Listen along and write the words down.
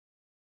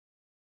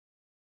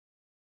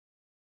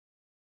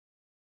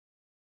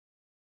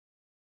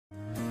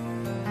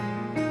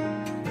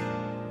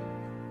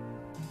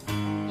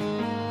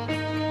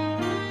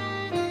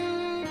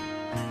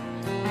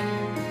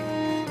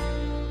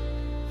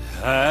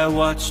I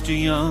watched a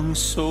young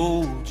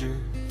soldier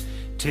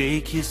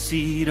take his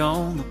seat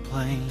on the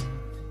plane,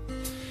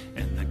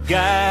 and the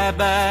guy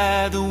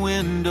by the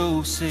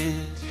window said,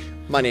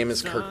 My name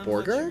is Kirk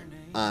Borger.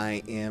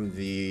 I am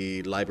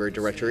the library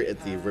director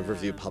at the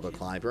Riverview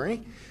Public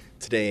Library.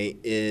 Today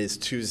is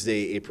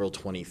Tuesday, April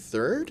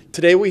 23rd.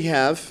 Today we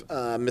have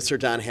Mr.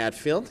 Don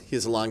Hatfield.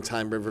 He's a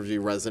longtime Riverview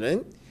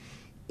resident,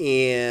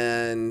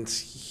 and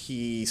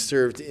he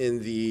served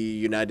in the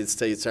United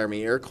States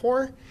Army Air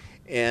Corps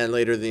and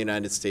later the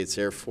United States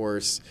Air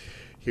Force.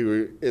 He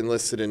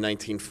enlisted in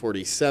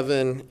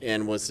 1947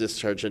 and was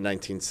discharged in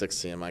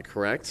 1960. Am I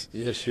correct?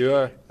 Yes, you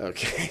are.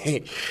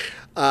 Okay.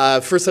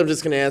 First, I'm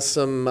just going to ask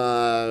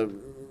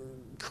some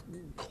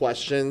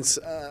questions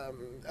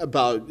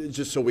about,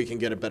 just so we can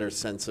get a better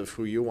sense of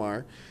who you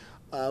are.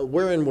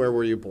 Where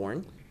were you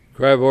born?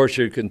 Crab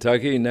Orchard,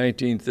 Kentucky,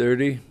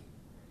 1930.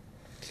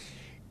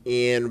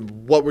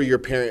 And what were your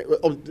parents?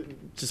 Oh,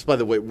 just by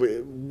the way,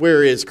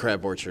 where is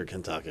Crab Orchard,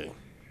 Kentucky?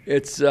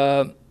 It's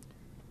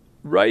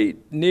right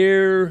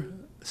near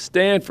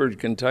Stanford,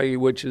 Kentucky,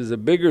 which is a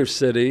bigger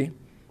city,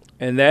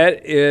 and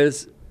that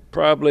is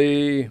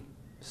probably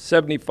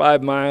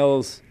 75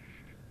 miles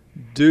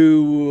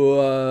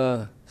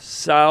due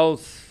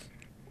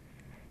southeast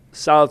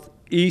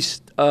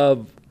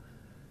of,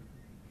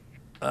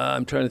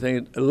 I'm trying to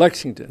think,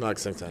 Lexington.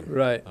 Lexington.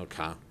 Right.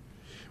 Okay.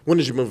 When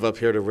did you move up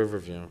here to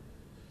Riverview?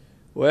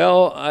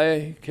 Well,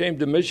 I came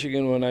to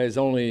Michigan when I was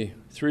only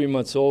 3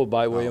 months old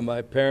by way of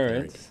my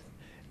parents.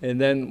 And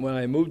then when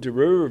I moved to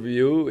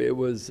Riverview, it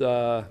was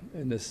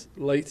in the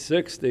late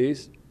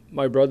 60s.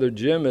 My brother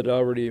Jim had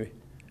already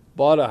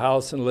bought a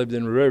house and lived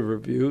in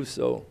Riverview,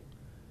 so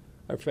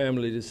our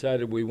family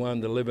decided we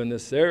wanted to live in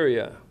this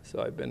area.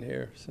 So I've been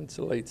here since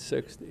the late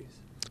 60s.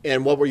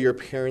 And what were your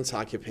parents'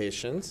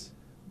 occupations?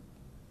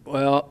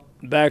 Well,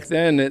 back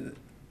then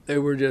they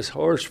were just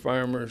horse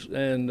farmers,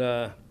 and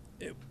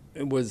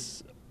it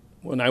was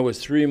when I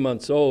was 3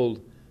 months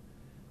old,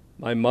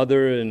 my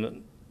mother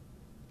and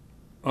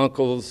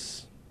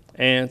uncles,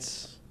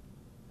 aunts,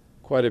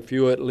 quite a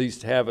few, at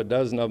least half a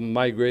dozen of them,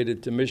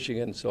 migrated to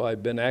Michigan. So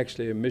I've been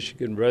actually a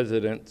Michigan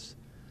resident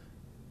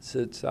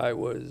since I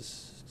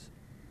was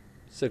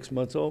 6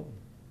 months old.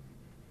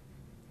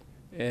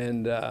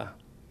 And the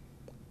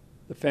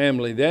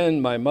family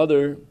then, my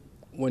mother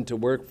went to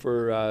work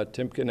for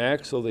Timken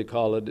Axle, they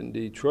call it, in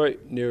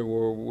Detroit, near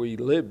where we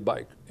lived.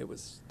 It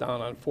was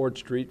down on 4th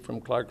Street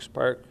from Clark's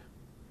Park.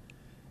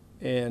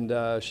 And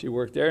she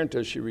worked there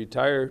until she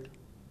retired.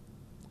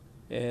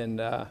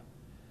 And I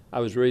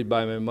was raised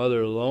by my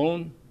mother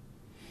alone,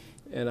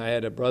 and I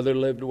had a brother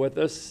lived with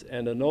us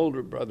and an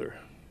older brother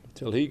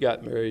till he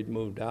got married,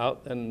 moved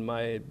out. And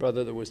my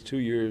brother that was 2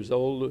 years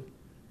older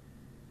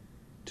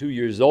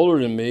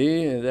than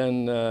me, and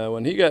then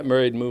when he got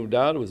married and moved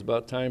out, it was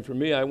about time for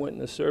me. I went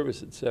into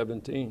service at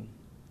 17.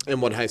 And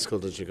what high school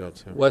did you go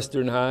to?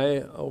 Western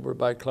High over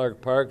by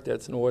Clark Park.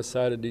 That's in the west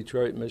side of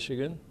Detroit,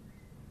 Michigan.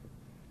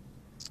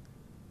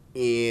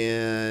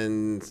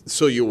 And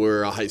so you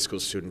were a high school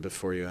student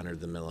before you entered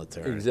the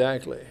military.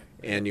 Exactly.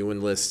 And you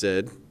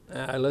enlisted.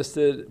 I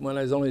enlisted when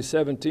I was only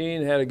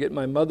 17, had to get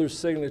my mother's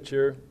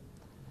signature.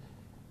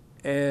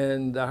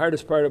 And the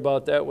hardest part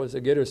about that was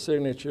to get her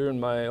signature, and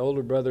my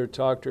older brother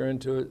talked her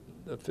into it,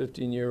 the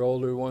 15-year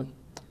older one.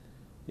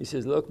 He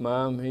says, look,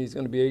 Mom, he's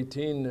going to be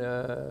 18,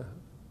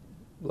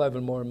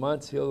 11 more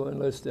months. He'll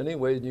enlist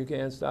anyway, and you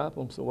can't stop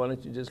him, so why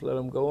don't you just let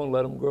him go and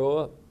let him grow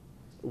up?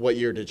 What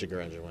year did you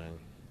graduate?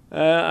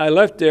 I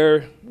left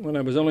there when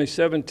I was only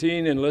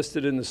 17,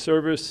 enlisted in the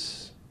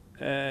service,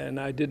 and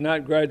I did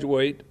not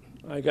graduate.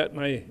 I got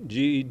my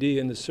GED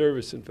in the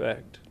service, in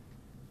fact.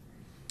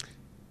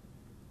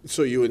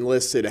 So you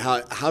enlisted.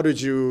 How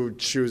did you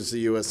choose the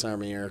U.S.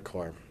 Army Air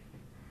Corps?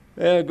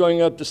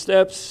 Going up the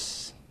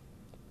steps,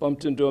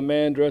 bumped into a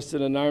man dressed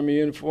in an Army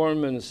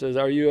uniform and says,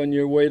 are you on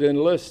your way to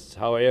enlist?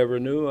 How I ever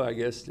knew, I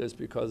guess just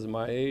because of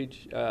my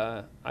age.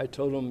 I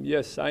told him,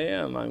 yes, I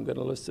am. I'm going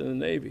to enlist in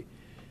the Navy.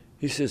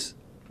 He says,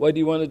 why do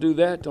you want to do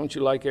that? Don't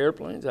you like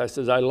airplanes? I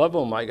says, I love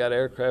them. I got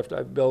aircraft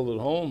I've built at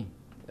home.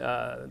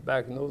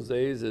 Back in those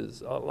days,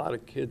 as a lot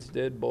of kids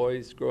did,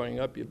 boys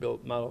growing up, you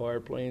built model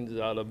airplanes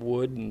out of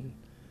wood and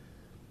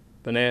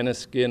banana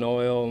skin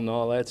oil and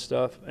all that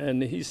stuff.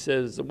 And he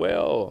says,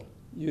 well,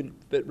 you'd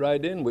fit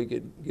right in. We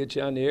could get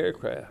you on the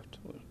aircraft,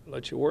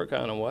 let you work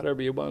on them,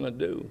 whatever you want to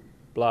do,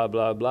 blah,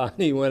 blah, blah.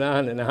 And he went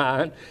on.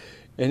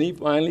 And he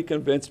finally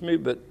convinced me,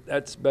 but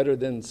that's better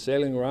than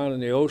sailing around in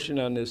the ocean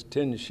on this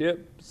tin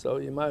ship, so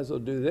you might as well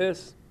do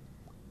this.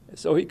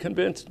 So he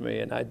convinced me,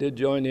 and I did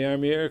join the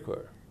Army Air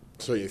Corps.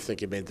 So you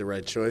think you made the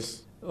right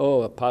choice?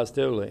 Oh,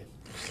 positively,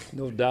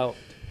 no doubt.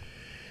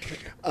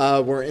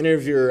 Were any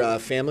of your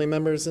family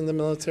members in the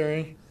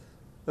military?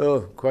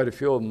 Oh, quite a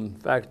few of them. In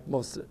fact,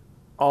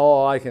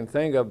 all I can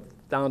think of,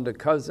 down to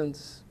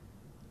cousins.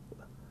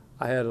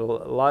 I had a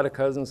lot of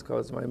cousins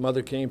because my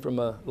mother came from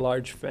a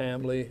large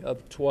family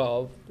of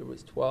 12. There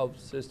was 12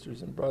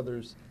 sisters and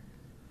brothers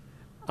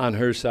on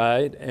her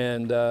side,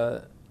 and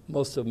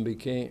most of them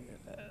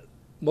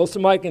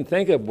I can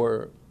think of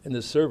were in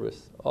the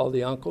service. All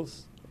the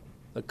uncles,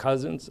 the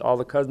cousins, all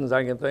the cousins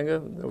I can think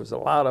of, there was a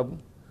lot of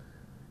them.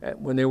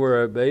 When they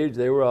were of age,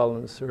 they were all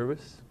in the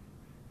service.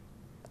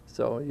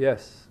 So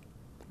yes,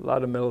 a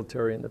lot of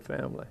military in the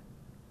family.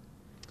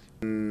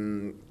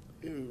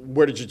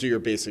 Where did you do your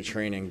basic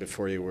training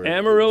before you were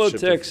Amarillo,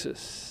 shipped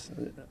Texas.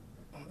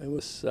 It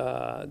was,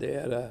 they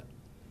had a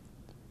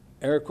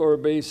Air Corps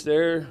base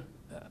there,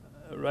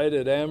 right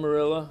at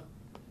Amarillo,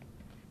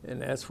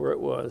 and that's where it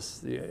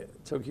was.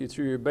 Took you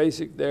through your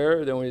basic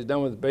there. Then when you was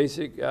done with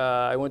basic,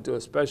 I went to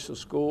a special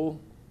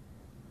school.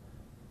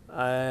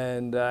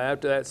 And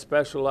after that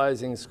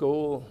specializing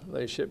school,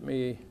 they shipped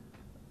me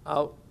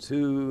out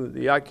to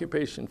the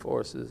occupation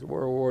forces,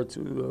 World War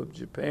II of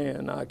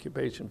Japan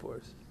occupation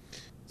forces.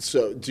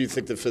 So do you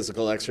think the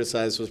physical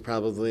exercise was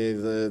probably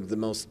the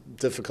most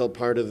difficult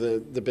part of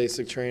the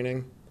basic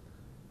training?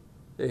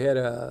 They had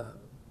a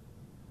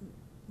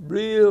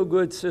real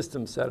good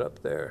system set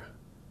up there.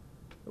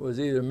 It was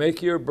either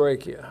make you or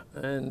break you.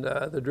 And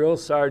the drill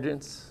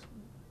sergeants,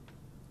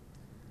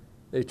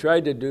 they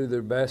tried to do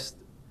their best,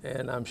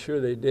 and I'm sure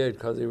they did,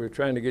 because they were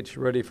trying to get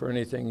you ready for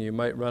anything you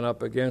might run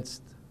up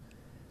against.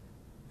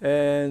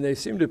 And they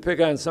seemed to pick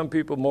on some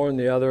people more than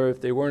the other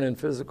if they weren't in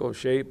physical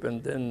shape.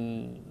 And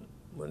then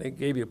when they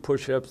gave you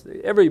push-ups,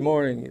 every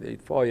morning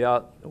they'd fall you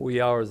out, the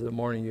wee hours of the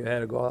morning, you had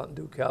to go out and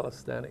do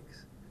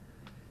calisthenics.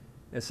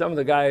 And some of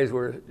the guys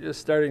were just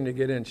starting to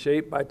get in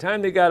shape. By the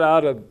time they got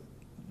out of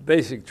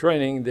basic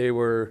training, they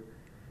were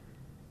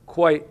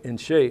quite in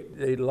shape.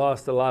 They'd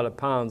lost a lot of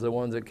pounds, the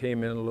ones that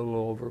came in a little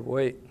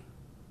overweight.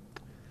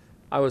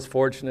 I was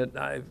fortunate.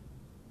 I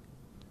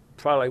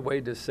probably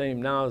weighed the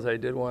same now as I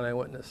did when I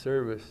went in the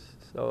service.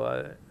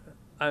 So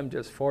I'm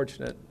just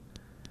fortunate.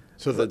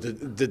 So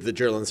did the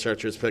drill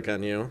instructors pick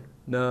on you?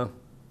 No.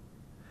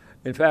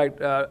 In fact,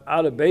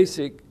 out of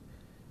basic,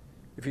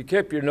 if you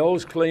kept your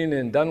nose clean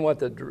and done what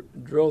the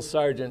drill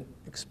sergeant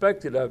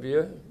expected of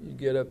you, you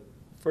get a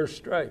first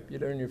stripe.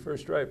 You'd earn your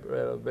first stripe right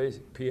out of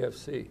basic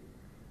PFC.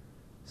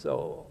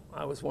 So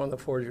I was one of the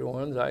fortunate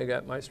ones. I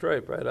got my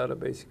stripe right out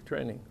of basic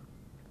training.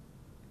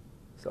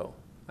 So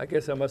I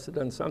guess I must have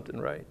done something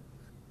right.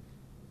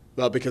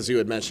 Well, because you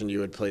had mentioned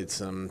you had played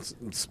some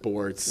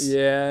sports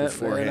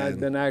beforehand. And I've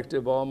been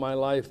active all my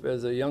life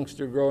as a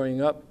youngster growing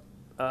up.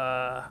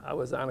 I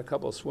was on a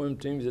couple of swim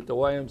teams at the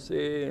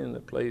YMCA, and I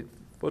played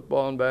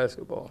football and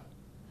basketball.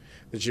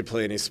 Did you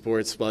play any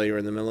sports while you were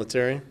in the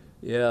military?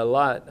 Yeah, a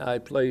lot. I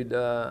played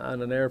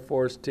on an Air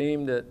Force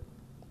team that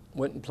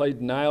went and played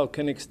in Nile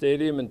Kinnick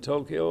Stadium in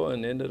Tokyo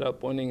and ended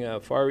up winning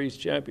a Far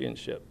East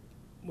championship.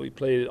 We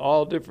played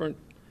all different.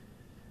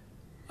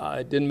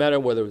 It didn't matter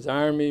whether it was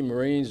Army,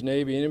 Marines,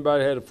 Navy,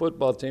 anybody had a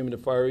football team in the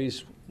Far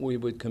East, we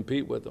would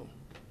compete with them.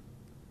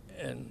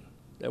 And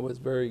that was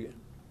very good.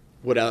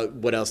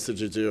 What else did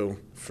you do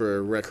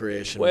for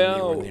recreation when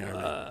you were in the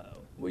Army?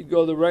 We'd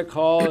go to the rec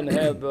hall and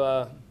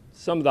have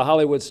some of the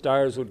Hollywood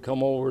stars would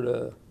come over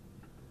to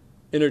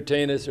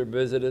entertain us or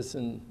visit us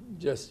and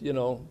just,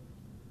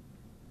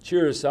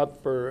 cheer us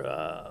up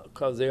for,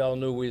 because they all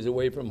knew we was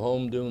away from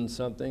home doing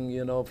something,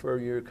 for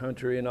your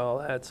country and all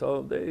that.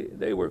 So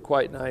they were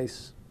quite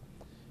nice.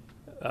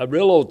 A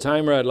real old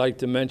timer I'd like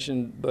to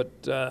mention,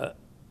 but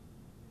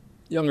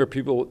younger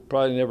people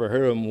probably never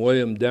heard of him,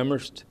 William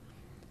Demarest.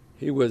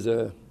 He was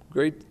a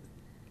great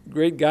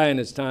guy in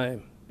his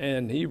time,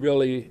 and he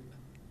really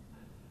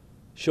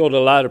showed a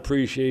lot of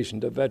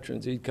appreciation to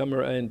veterans. He'd come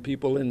around, and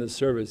people in the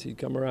service, he'd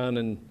come around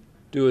and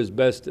do his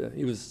best.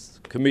 He was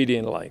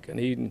comedian-like, and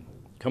he'd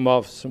come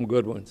off some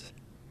good ones.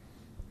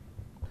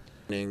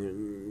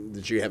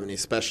 Did you have any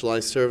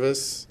specialized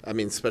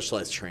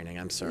specialized training,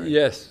 I'm sorry.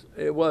 Yes,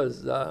 it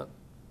was. The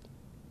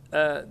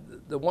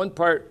one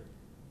part,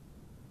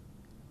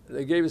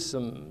 they gave us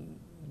some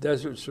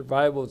desert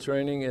survival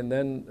training, and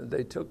then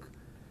they took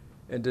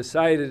and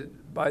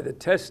decided by the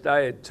test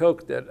I had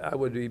took that I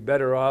would be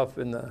better off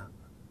in the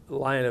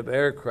line of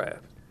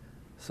aircraft.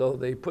 So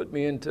they put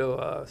me into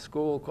a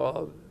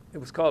school it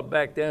was called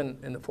back then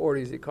in the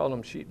 40s, they called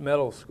them sheet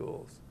metal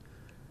schools.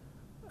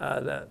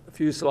 The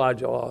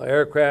fuselage all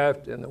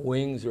aircraft and the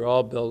wings are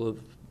all built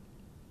of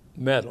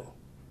metal.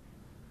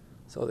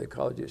 So they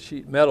called you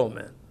sheet metal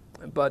men.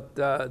 But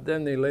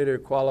then they later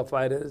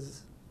qualified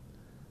as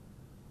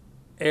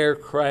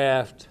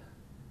aircraft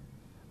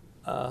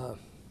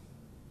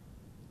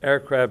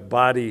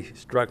body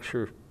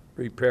structure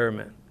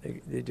repairmen.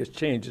 They just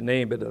changed the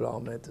name, but it all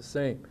meant the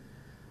same.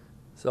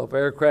 So if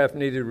aircraft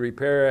needed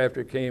repair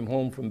after it came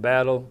home from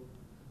battle,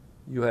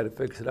 you had to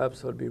fix it up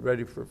so it'd be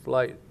ready for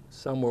flight.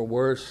 Some were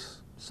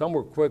worse, some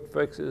were quick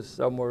fixes,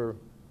 some were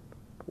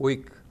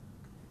weak,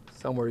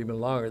 some were even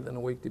longer than a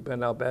week,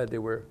 depending how bad they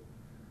were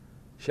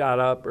shot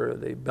up or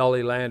they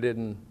belly landed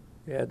and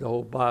you had the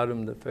whole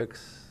bottom to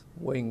fix,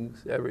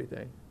 wings,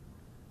 everything.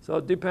 So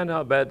it depended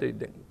how bad they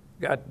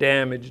got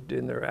damaged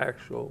in their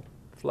actual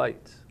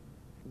flights.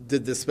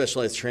 Did this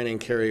specialized training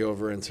carry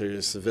over into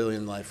your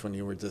civilian life when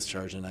you were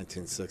discharged in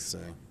 1960?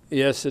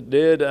 Yes, it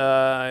did.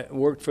 I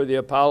worked for the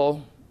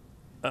Apollo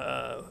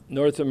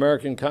North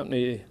American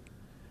company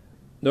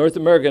North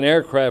American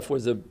Aircraft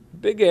was a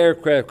big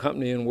aircraft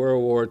company in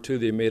World War II.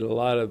 They made a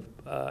lot of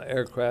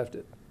aircraft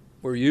that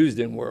were used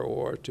in World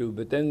War II,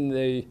 but then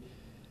they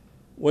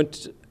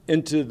went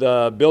into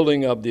the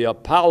building of the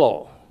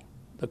Apollo,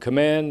 the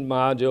command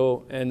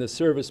module and the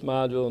service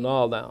module and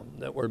all them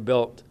that were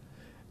built.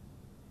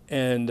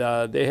 And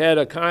they had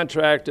a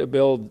contract to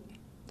build,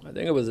 I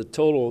think it was a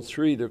total of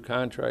 3 their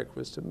contract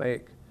was to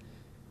make.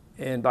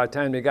 And by the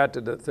time they got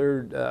to the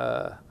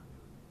 3rd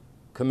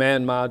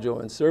command module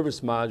and service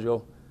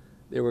module,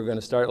 they were going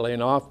to start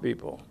laying off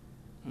people.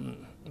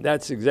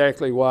 That's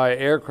exactly why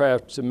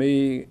aircraft, to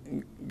me,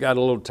 got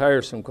a little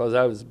tiresome, because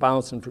I was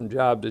bouncing from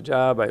job to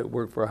job. I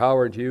worked for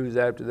Howard Hughes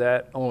after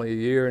that, only a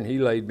year, and he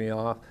laid me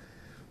off.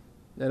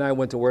 Then I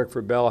went to work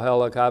for Bell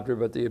Helicopter,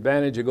 but the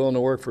advantage of going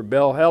to work for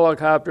Bell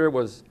Helicopter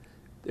was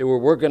they were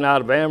working out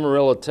of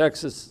Amarillo,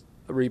 Texas,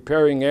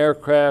 repairing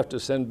aircraft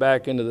to send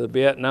back into the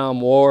Vietnam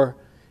War,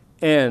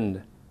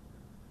 and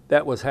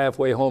that was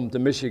halfway home to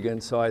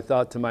Michigan. So I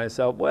thought to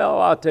myself, well,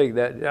 I'll take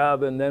that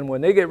job, and then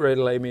when they get ready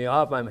to lay me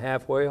off, I'm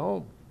halfway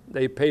home.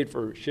 They paid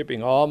for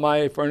shipping all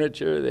my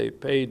furniture. They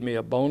paid me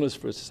a bonus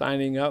for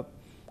signing up,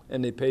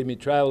 and they paid me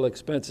travel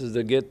expenses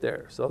to get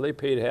there. So they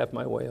paid half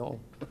my way home.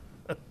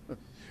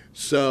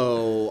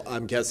 So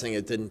I'm guessing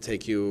it didn't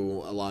take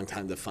you a long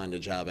time to find a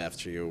job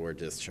after you were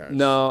discharged.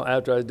 No,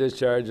 after I was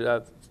discharged,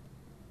 it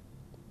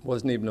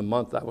wasn't even a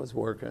month I was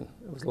working.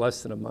 It was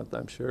less than a month,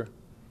 I'm sure.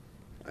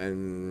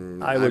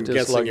 And I'm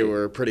guessing you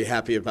were pretty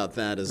happy about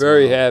that as well.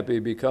 Very happy,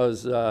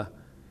 because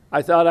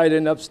I thought I'd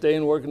end up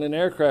staying working in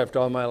aircraft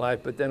all my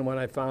life, but then when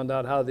I found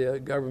out how the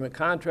government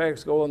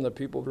contracts go and the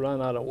people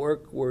run out of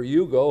work where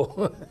you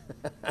go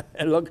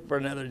and looking for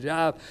another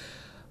job,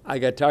 I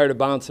got tired of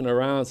bouncing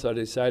around, so I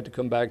decided to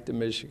come back to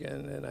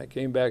Michigan, and I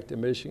came back to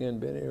Michigan,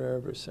 been here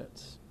ever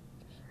since.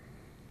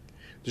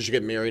 Did you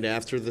get married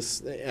after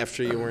this?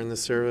 After you were in the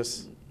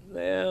service?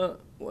 Yeah,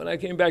 when I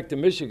came back to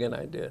Michigan,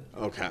 I did.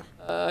 Okay.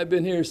 I've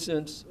been here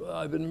since,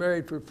 I've been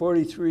married for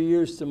 43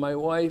 years to my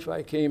wife.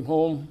 I came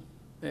home,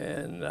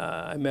 and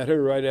I met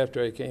her right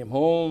after I came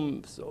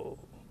home, so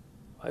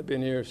I've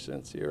been here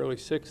since the early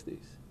 60s.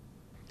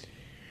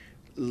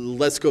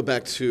 Let's go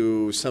back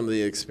to some of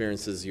the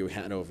experiences you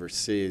had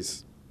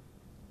overseas.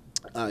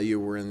 You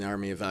were in the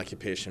Army of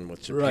Occupation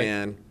with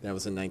Japan. Right. That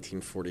was in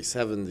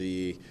 1947.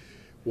 The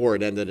war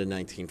had ended in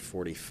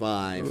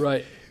 1945.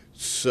 Right.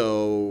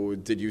 So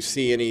did you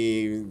see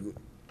any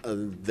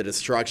of the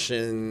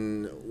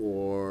destruction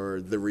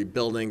or the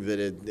rebuilding that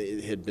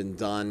it had been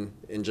done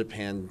in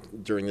Japan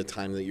during the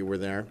time that you were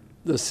there?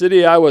 The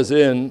city I was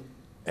in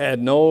had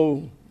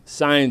no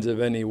signs of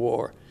any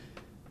war.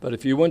 But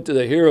if you went to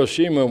the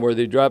Hiroshima where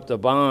they dropped a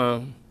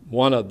bomb,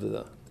 one of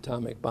the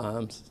atomic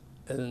bombs,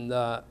 and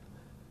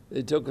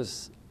they took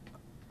us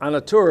on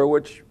a tour,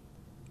 which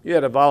you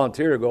had to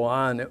volunteer to go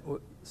on.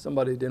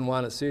 Somebody didn't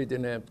want to see it,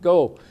 didn't have to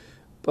go.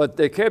 But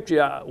they kept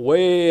you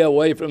way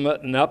away from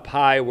it and up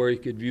high where you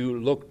could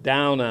look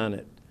down on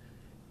it.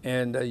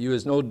 And you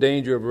was no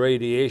danger of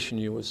radiation.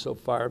 You was so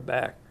far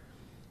back.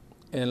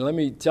 And let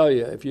me tell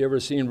you, if you ever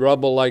seen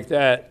rubble like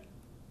that,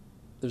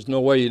 there's no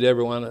way you'd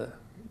ever want to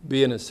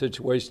be in a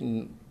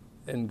situation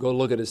and go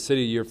look at a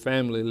city your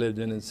family lived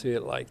in and see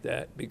it like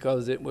that,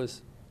 because it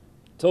was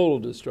total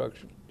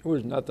destruction. There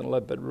was nothing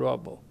left but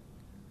rubble.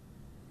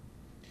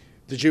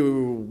 Did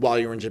you, while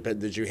you were in Japan,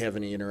 did you have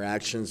any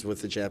interactions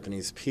with the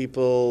Japanese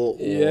people?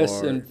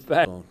 Yes, in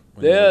fact,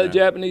 the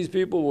Japanese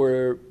people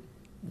were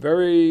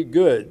very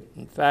good.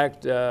 In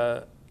fact,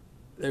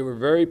 they were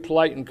very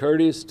polite and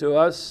courteous to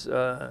us.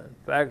 In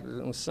fact,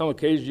 on some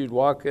occasions you'd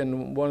walk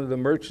in one of the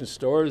merchant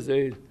stores,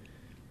 they'd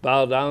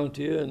bow down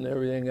to you and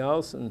everything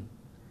else and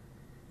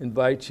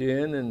invite you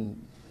in and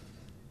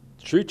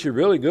treat you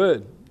really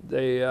good.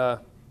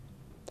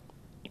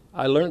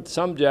 I learned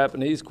some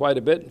Japanese, quite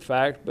a bit in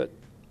fact, but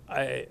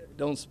I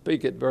don't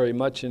speak it very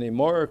much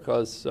anymore,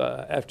 because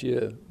after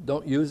you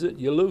don't use it,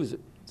 you lose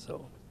it.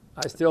 So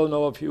I still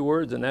know a few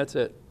words, and that's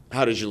it.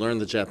 How did you learn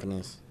the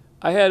Japanese?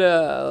 I had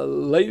a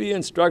lady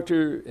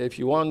instructor. If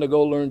you wanted to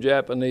go learn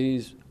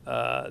Japanese,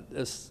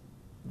 this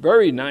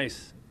very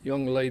nice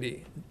young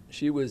lady.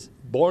 She was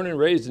born and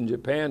raised in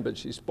Japan, but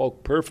she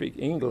spoke perfect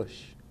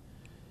English.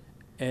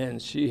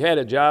 And she had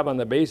a job on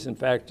the base, in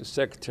fact, a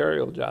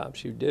secretarial job.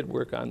 She did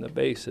work on the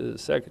base as a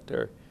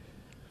secretary.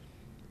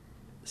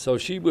 So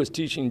she was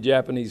teaching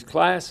Japanese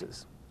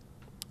classes.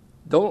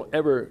 Don't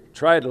ever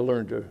try to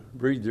learn to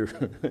read your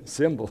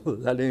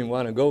symbols. I didn't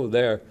want to go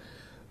there.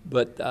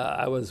 But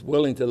I was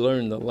willing to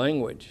learn the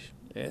language.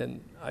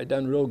 And I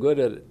done real good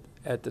at it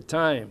at the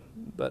time.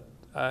 But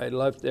I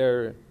left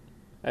there.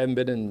 I haven't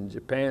been in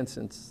Japan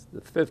since the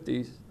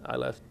 50s. I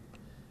left.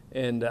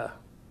 And,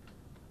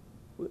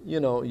 you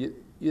know,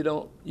 you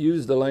don't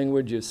use the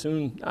language as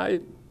soon. I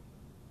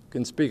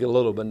can speak a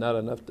little, but not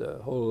enough to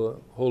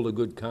hold a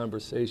good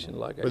conversation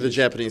like I Were the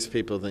Japanese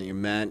people that you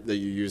met, that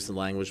you used the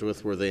language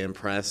with, were they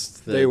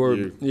impressed? They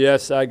were,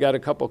 yes. I got a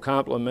couple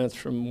compliments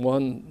from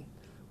one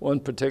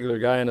particular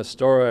guy in a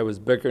store I was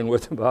bickering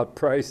with about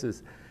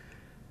prices.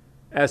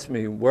 asked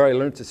me where I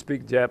learned to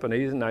speak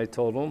Japanese, and I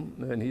told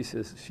him, and he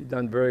says, "She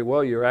done very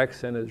well. Your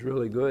accent is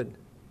really good."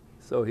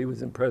 So he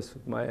was impressed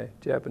with my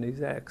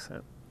Japanese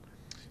accent.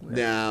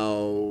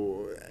 Now,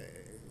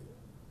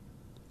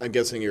 I'm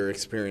guessing your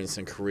experience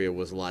in Korea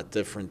was a lot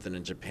different than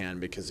in Japan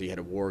because you had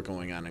a war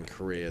going on in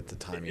Korea at the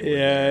time you were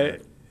there.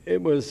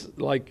 It was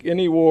like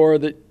any war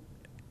that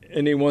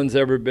anyone's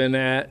ever been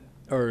at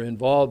or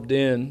involved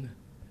in.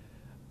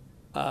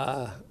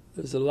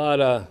 There's a lot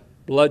of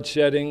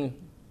bloodshedding,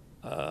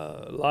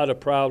 a lot of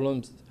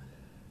problems,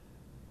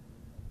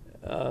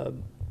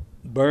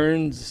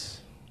 burns,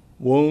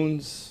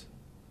 wounds.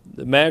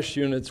 The MASH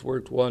units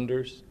worked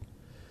wonders,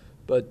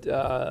 but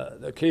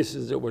the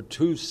cases that were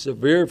too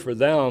severe for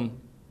them,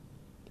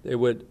 they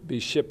would be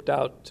shipped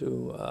out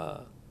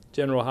to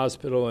General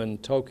Hospital in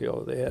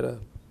Tokyo. They had a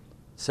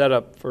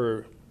setup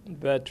for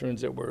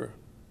veterans that were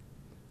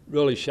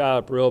really shot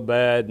up real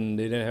bad, and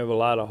they didn't have a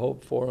lot of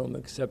hope for them,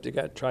 except they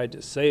tried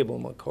to save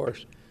them, of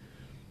course.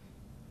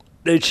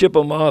 They'd ship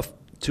them off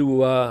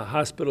to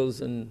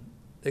hospitals, and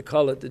they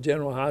call it the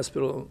General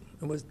Hospital.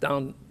 It was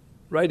down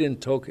right in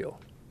Tokyo.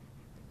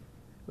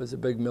 It was a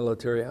big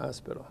military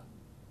hospital.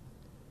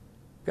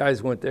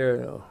 Guys went there,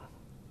 you know.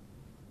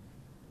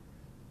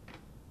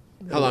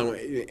 How long,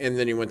 and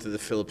then you went to the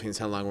Philippines.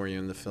 How long were you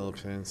in the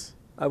Philippines?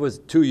 I was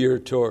a 2-year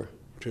tour.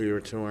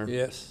 2-year tour?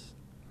 Yes.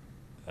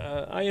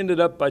 I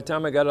ended up, by the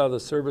time I got out of the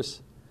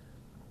service,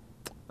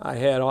 I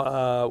had,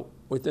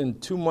 within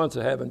 2 months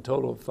of having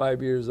total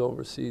 5 years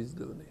overseas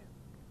duty.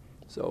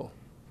 So,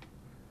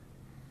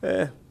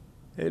 it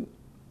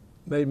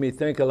made me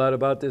think a lot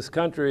about this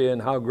country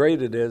and how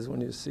great it is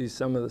when you see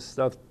some of the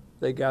stuff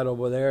they got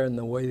over there and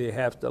the way they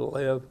have to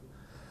live.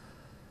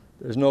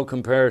 There's no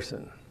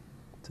comparison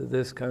to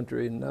this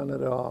country, none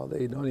at all.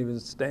 They don't even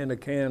stand a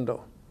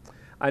candle.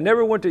 I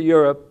never went to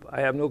Europe. I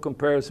have no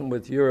comparison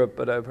with Europe,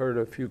 but I've heard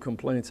a few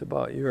complaints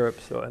about Europe,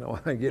 so I don't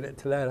want to get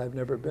into that. I've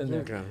never been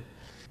there. Okay.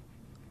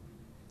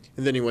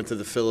 And then you went to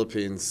the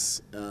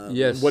Philippines.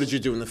 Yes. What did you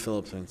do in the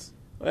Philippines?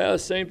 Well,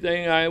 same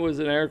thing. I was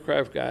an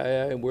aircraft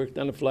guy. I worked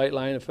on a flight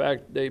line. In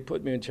fact, they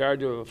put me in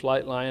charge of a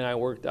flight line. I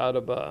worked out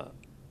of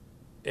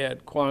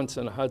at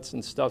Quonset huts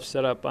and stuff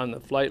set up on the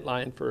flight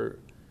line for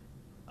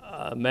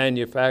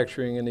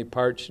manufacturing any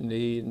parts you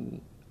need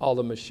and all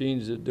the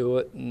machines that do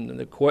it and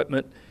the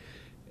equipment.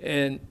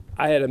 And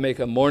I had to make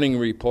a morning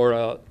report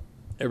out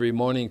every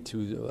morning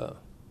to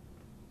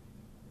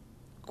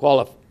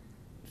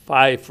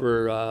qualify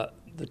for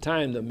the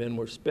time the men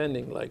were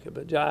spending. Like if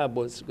a job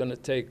was going to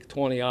take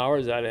 20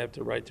 hours, I'd have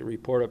to write the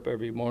report up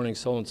every morning.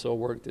 So-and-so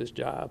worked this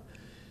job.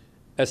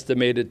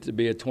 Estimated to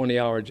be a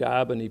 20-hour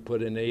job, and he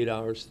put in 8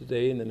 hours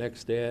today, and the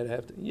next day I'd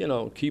have to, you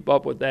know, keep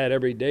up with that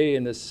every day.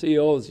 And the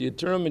COs, you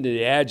turn them into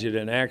the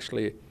adjutant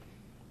actually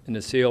in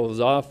the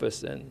CO's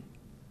office, and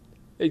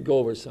they'd go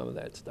over some of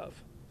that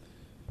stuff.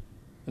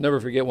 I'll never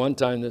forget one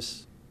time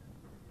this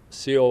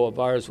CO of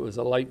ours was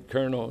a light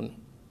colonel,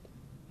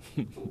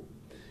 and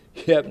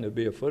he happened to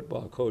be a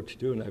football coach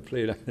too, and I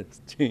played on his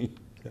team.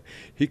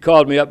 He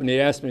called me up and he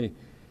asked me,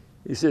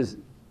 he says,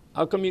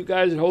 "How come you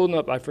guys are holding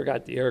up?" I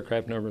forgot the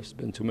aircraft number. It's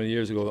been too many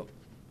years ago.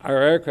 "Our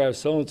aircraft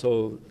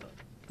so-and-so,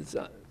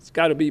 it's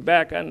got to be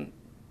back on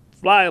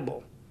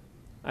flyable."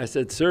 I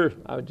said, "Sir,"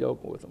 I was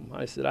joking with him.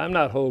 I said, "I'm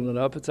not holding it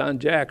up. It's on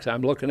jacks.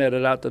 I'm looking at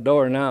it out the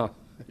door now.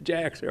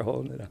 Jacks are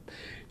holding it up."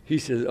 He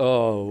says,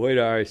 "Oh, wait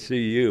till I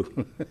see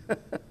you."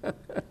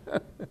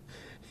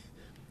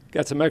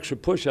 Got some extra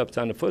push-ups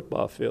on the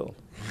football field.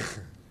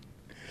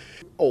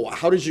 Oh,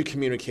 how did you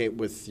communicate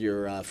with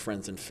your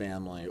friends and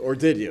family, or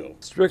did you?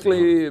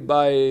 Strictly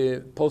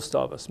by post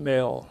office,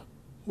 mail.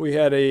 We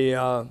had you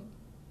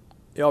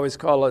always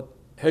call it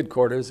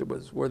headquarters. It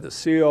was where the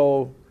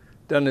CO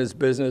done his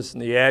business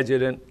and the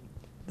adjutant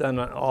done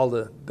all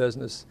the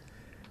business.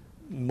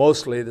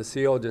 Mostly the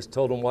CO just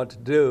told him what to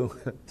do,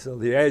 so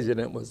the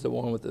adjutant was the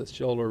one with the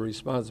shoulder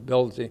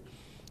responsibility.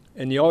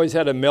 And you always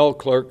had a mail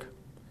clerk.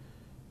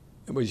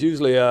 It was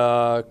usually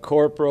a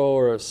corporal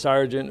or a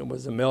sergeant. It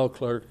was a mail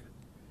clerk.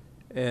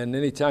 And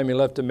anytime you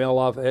left the mail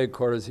off at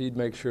headquarters, he'd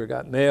make sure it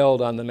got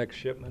mailed on the next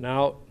shipment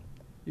out.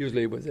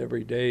 Usually it was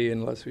every day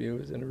unless we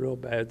was in a real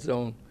bad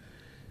zone.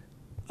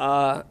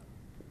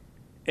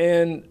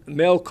 And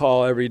mail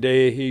call every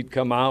day, he'd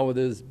come out with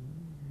his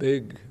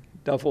big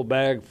duffel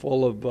bag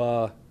full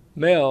of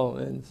mail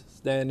and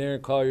stand there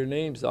and call your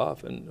names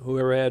off, and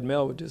whoever had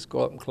mail would just go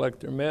up and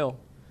collect their mail.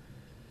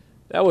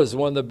 That was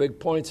one of the big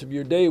points of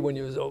your day when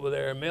you was over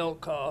there. A mail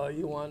call,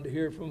 you wanted to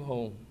hear from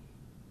home.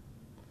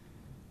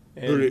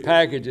 And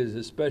packages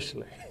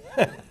especially.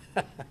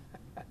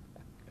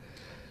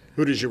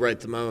 Who did you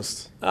write the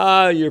most?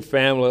 Your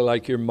family,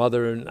 like your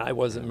mother, and I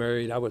wasn't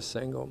married, I was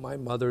single. My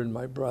mother and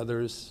my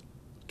brothers,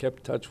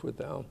 kept touch with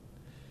them.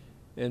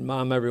 And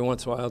Mom every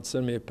once in a while would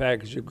send me a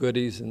package of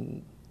goodies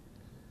and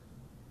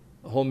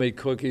homemade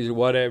cookies or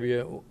whatever,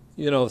 you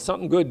know,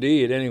 something good to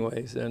eat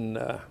anyways. And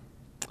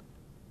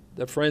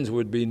the friends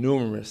would be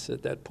numerous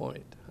at that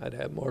point. I'd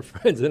have more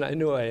friends than I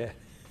knew I had.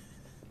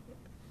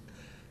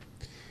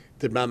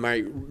 Did Mom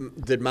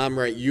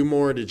write you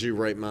more, or did you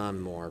write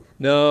Mom more?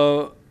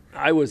 No,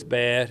 I was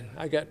bad.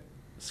 I got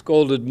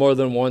scolded more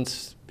than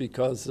once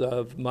because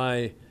of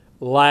my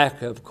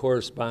lack of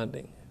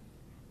corresponding.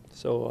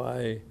 So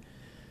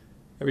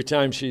every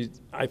time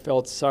I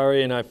felt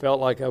sorry and I felt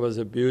like I was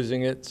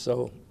abusing it.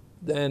 So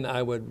then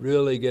I would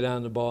really get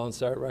on the ball and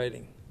start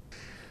writing.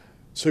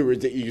 So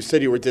you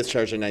said you were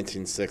discharged in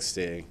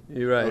 1960.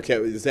 You're right. Okay,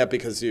 is that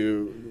because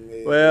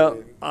you...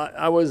 Well,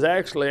 I was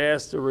actually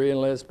asked to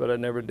re-enlist, but I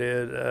never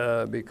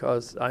did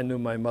because I knew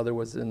my mother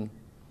was in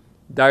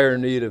dire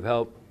need of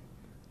help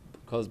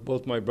because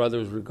both my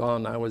brothers were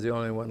gone. I was the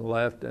only one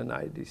left, and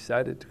I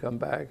decided to come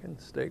back and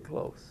stay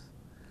close.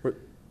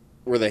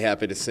 Were they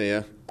happy to see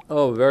you?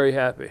 Oh, very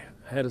happy.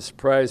 I had a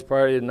surprise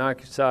party to knock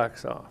your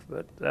socks off,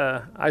 but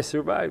I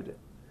survived it.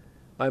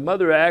 My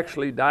mother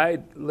actually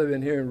died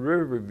living here in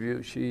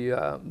Riverview. She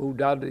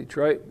moved out of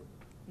Detroit.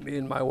 Me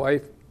and my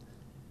wife,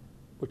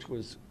 which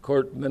was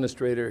court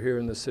administrator here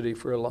in the city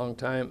for a long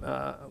time,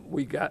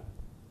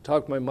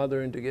 talked my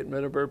mother into getting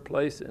rid of her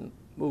place and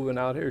moving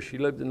out here. She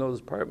lived in those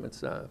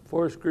apartments,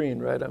 Forest Green,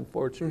 right on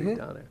 4th Street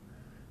down there.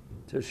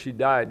 Till she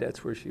died,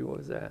 that's where she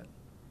was at.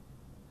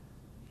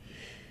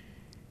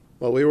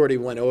 Well, we already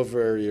went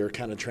over your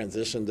kind of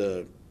transition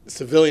to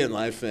civilian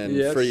life, and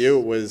Yes. for you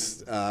it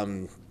was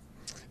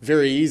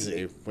very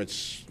easy,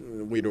 which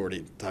we'd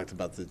already talked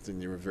about,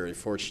 and you were very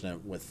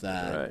fortunate with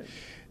that. Right.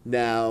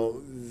 Now,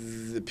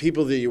 the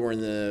people that you were in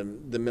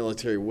the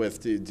military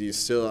with, are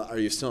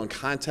you still in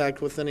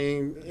contact with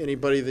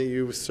anybody that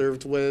you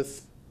served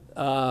with?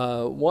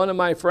 One of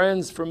my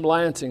friends from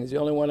Lansing is the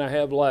only one I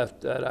have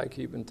left that I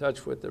keep in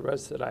touch with. The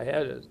rest that I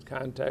had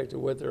contacted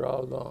with are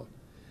all gone.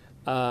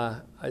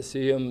 I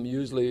see him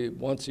usually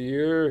once a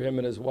year, him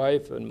and his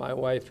wife and my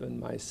wife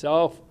and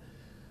myself.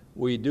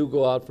 We do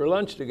go out for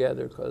lunch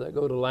together because I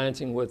go to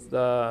Lansing with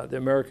the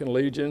American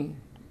Legion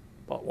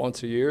about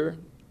once a year,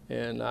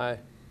 and I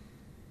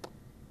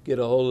get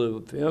a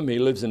hold of him. He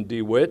lives in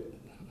DeWitt,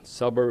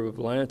 suburb of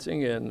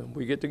Lansing, and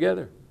we get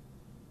together.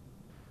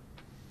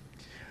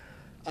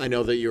 I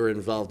know that you were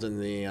involved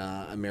in the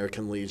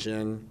American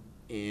Legion.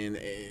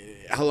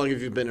 How long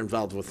have you been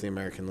involved with the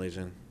American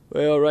Legion?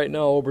 Well, right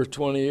now, over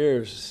 20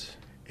 years.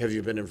 Have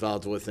you been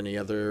involved with any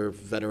other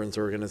veterans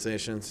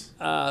organizations?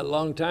 A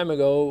long time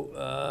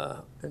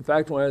ago, in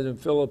fact, when I was in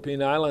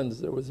Philippine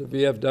Islands, there was a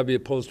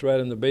VFW post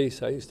right on the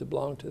base. I used to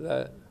belong to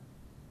that.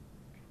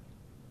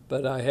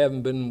 But I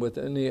haven't been with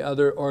any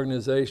other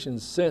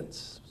organizations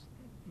since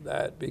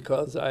that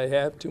because I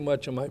have too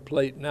much on my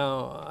plate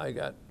now. I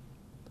got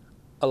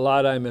a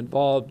lot I'm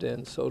involved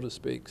in, so to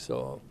speak.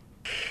 So,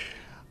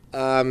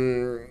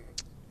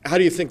 how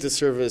do you think the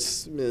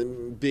service,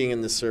 being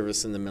in the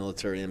service in the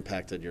military,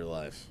 impacted your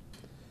life?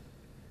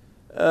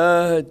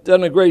 It's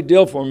done a great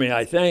deal for me,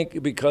 I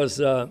think,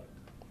 because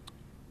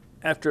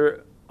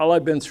after all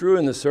I've been through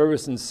in the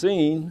service and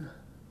seen,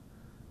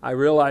 I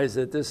realized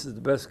that this is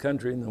the best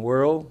country in the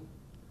world.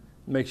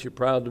 It makes you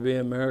proud to be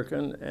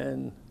American,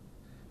 and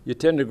you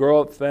tend to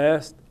grow up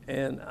fast,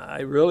 and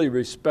I really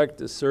respect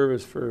the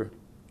service for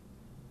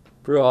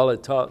all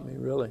it taught me,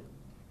 really.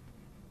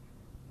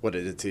 What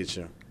did it teach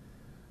you?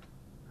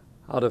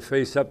 How to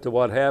face up to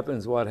what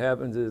happens. What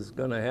happens is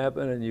going to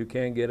happen, and you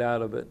can't get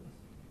out of it.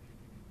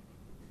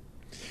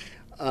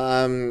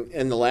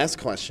 And the last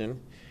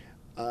question,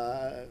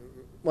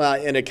 well,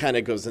 and it kind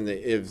of goes into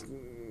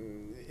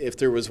if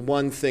there was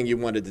one thing you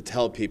wanted to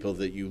tell people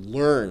that you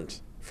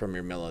learned from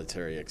your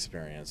military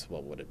experience,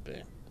 what would it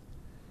be?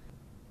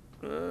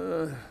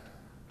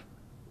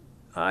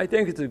 I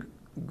think it's a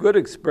good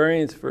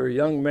experience for a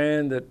young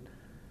man that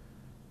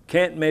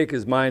can't make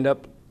his mind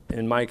up.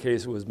 In my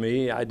case, it was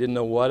me. I didn't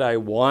know what I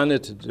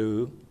wanted to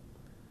do,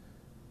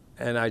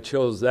 and I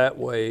chose that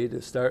way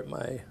to start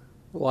my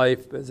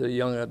life as a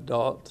young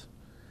adult.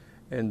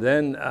 And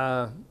then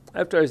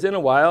after I was in a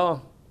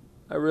while,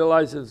 I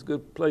realized it was a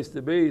good place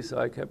to be, so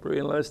I kept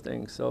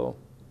re-enlisting. So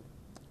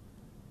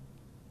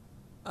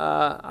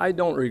I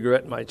don't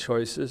regret my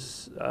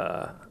choices.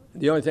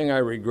 The only thing I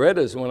regret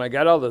is when I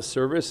got out of the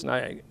service, and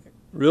I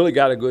really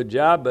got a good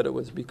job, but it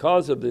was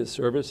because of this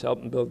service,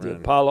 helping build the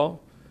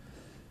Apollo.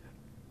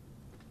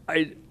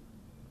 I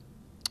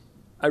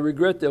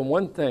regret that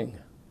one thing.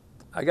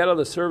 I got out of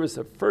the service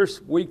the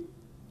first week.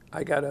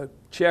 I got a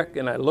check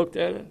and I looked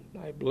at it.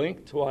 I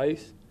blinked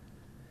twice,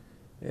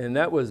 and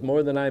that was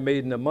more than I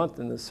made in a month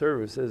in the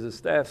service as a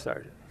staff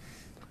sergeant.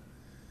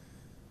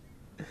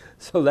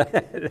 So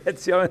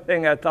that's the only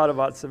thing I thought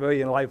about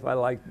civilian life I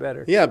liked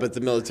better. Yeah, but the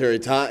military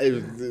taught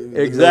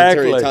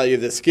Exactly. you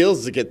the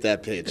skills to get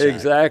that paycheck.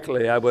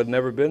 Exactly. I would have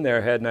never been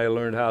there hadn't I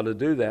learned how to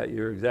do that.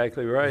 You're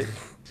exactly right.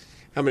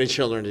 How many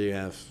children do you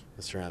have,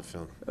 Mr.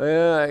 Hatfield?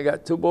 Yeah, I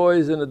got 2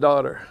 boys and a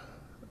daughter.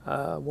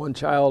 One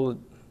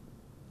child,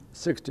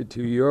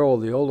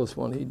 62-year-old, the oldest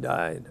one, he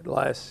died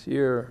last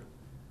year.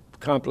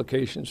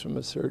 Complications from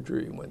a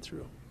surgery he went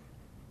through.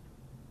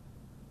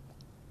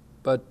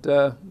 But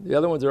the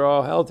other ones are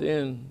all healthy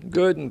and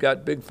good and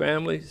got big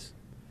families.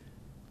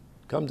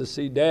 Come to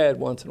see Dad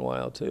once in a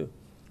while, too.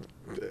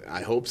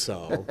 I hope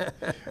so.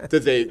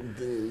 Did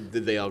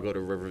they all go to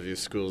Riverview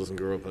schools and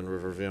grew up in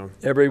Riverview?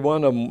 Every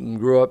one of them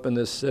grew up in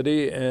this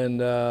city, and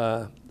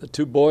the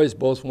two boys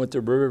both went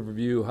to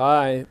Riverview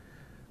High.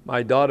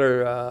 My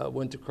daughter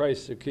went to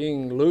Christ the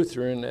King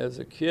Lutheran as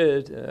a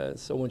kid,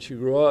 so when she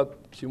grew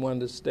up, she wanted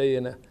to stay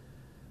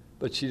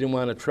but she didn't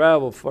want to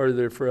travel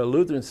further for a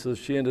Lutheran, so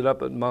she ended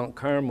up at Mount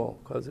Carmel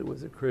because it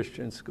was a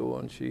Christian school,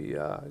 and she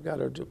got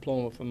her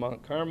diploma from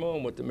Mount Carmel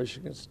and went to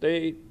Michigan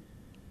State,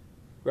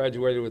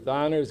 graduated with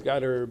honors,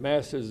 got her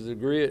master's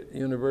degree at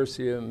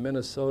University of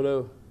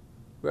Minnesota,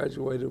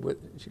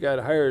 she got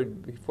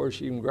hired before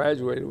she even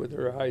graduated with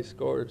her high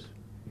scores.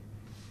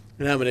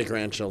 And how many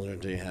grandchildren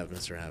do you have,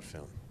 Mr.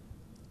 Hatfield?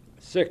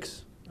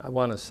 6, I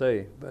want to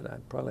say, but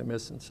I'm probably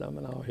missing some,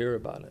 and I'll hear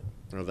about it.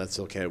 Oh, that's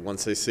okay.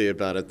 Once they see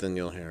about it, then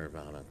you'll hear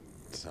about it.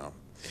 So,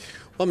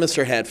 well,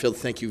 Mr. Hatfield,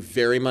 thank you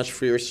very much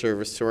for your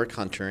service to our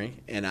country,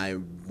 and I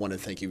want to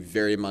thank you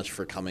very much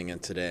for coming in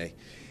today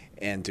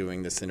and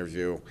doing this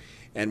interview.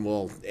 And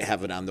we'll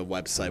have it on the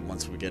website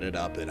once we get it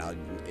up, and I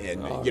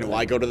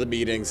go to the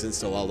meetings, and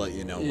so I'll let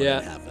you know when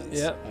it happens.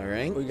 Yeah. All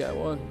right. We got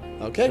one.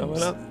 Okay.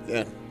 Coming up.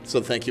 Yeah.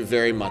 So thank you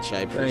very much. I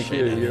appreciate Thank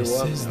you. it. You're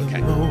welcome. This is the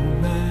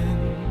moment.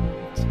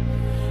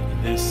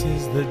 This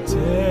is the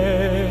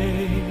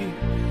day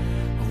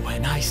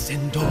when I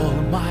send all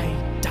my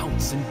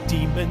doubts and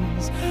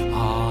demons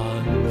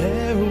on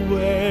their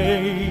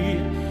way.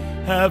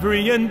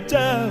 Every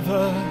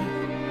endeavor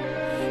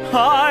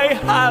I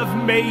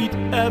have made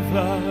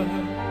ever